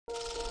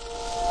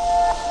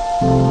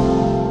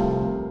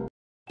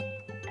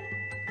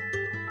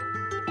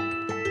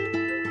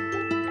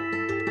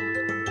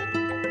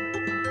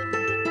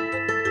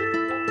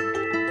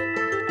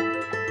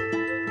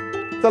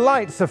The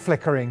lights are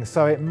flickering,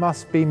 so it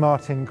must be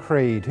Martin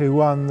Creed, who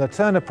won the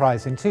Turner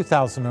Prize in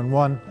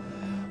 2001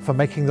 for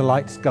making the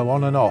lights go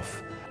on and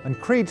off. And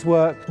Creed's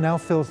work now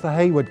fills the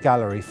Hayward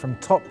Gallery from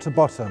top to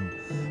bottom,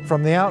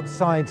 from the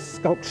outside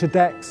sculpture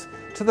decks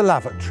to the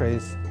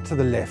lavatories to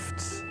the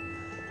lifts.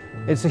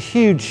 It's a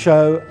huge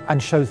show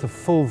and shows the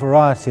full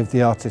variety of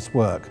the artist's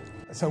work.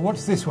 So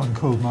what's this one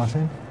called,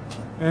 Martin?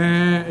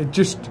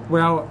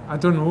 Well, I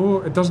don't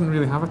know. It doesn't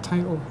really have a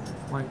title,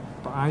 but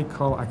I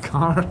call it a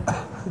car.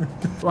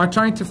 Well, I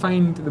tried to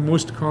find the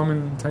most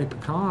common type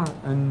of car,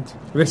 and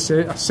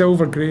a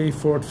silver grey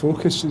Ford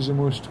Focus is the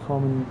most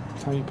common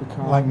type of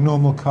car. Like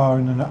normal car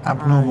in an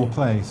abnormal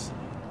place.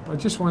 I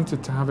just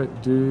wanted to have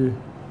it do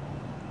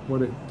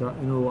what it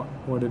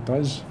what it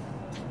does.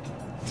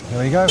 Here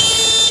we go.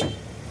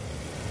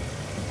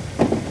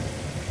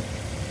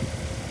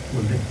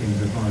 Were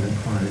victims of violent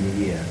crime in a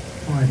year,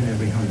 5 in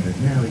every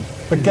 100. Now it's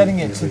but getting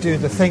it to do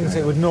the things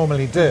it would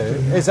normally do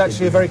is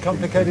actually a very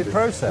complicated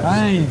process.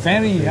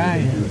 Very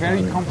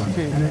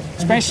complicated.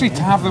 Especially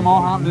to have them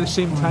all happen at the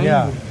same time.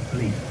 Yeah.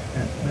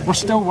 We're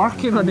still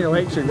working on the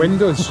electric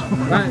windows.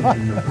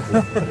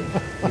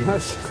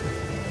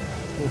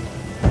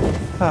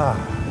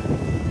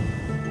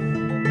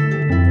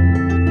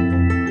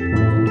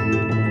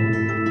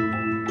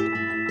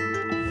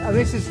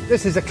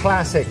 This is a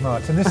classic,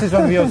 Martin. This is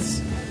one of your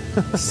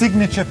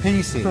signature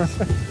pieces.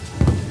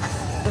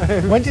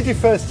 When did you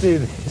first do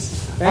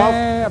this?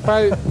 It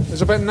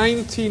was about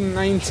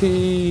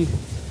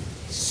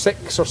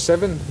 1996 or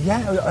 7.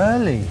 Yeah,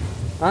 early.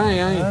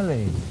 Aye.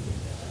 Early.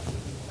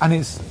 And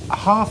it's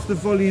half the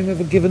volume of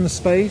a given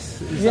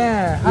space?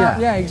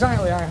 Yeah,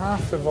 exactly.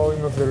 Half the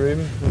volume of the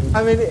room.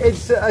 I mean,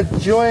 it's a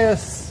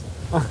joyous,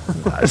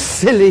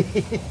 silly,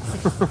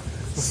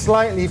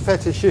 slightly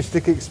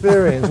fetishistic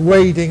experience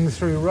wading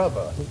through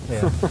rubber.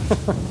 Yeah.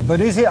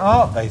 But is it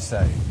art, they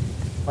say?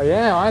 Oh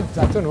yeah, I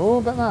don't know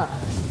about that.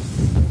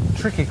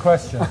 Tricky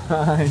question.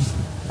 I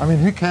mean,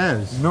 who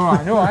cares? No,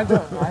 I know. I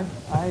don't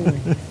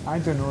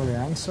know the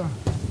answer.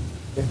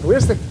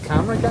 Where's the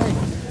camera guy?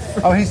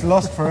 Oh, he's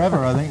lost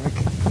forever, I think. The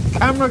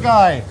camera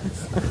guy.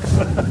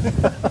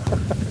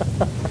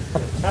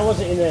 How was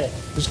it in there?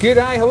 It was good.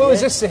 Hello,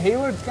 is this the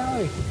Hayward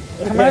Gallery?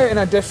 Come out in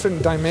a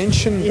different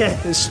dimension. Yeah.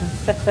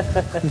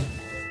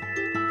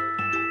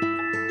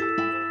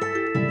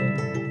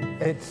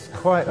 It's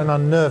quite an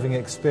unnerving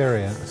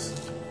experience.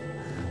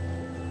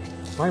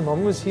 My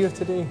mum was here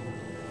today.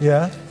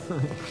 Yeah?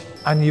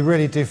 And you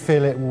really do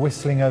feel it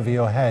whistling over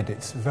your head.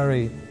 It's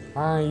very...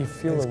 You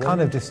feel it's kind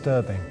of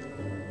disturbing.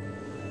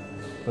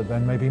 But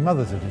then maybe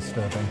mothers are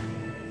disturbing.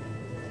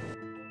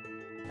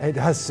 It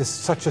has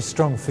just such a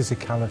strong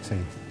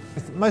physicality.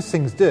 Most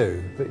things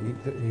do that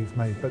you've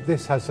made, but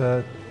this has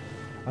it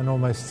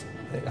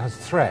has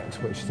threat,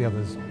 which the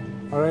others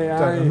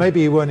don't.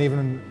 Maybe you weren't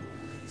even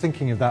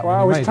thinking of that when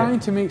you made it. Well, I was trying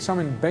to make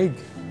something big,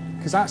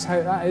 because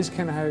that is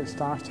kind of how it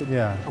started.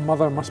 Yeah. A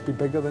mother must be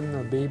bigger than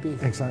their baby.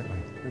 Exactly.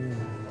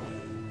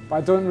 But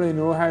I don't really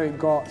know how it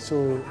got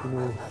so,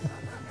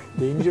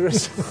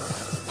 dangerous.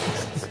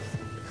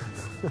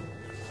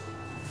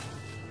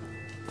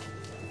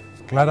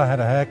 Glad I had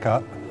a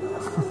haircut.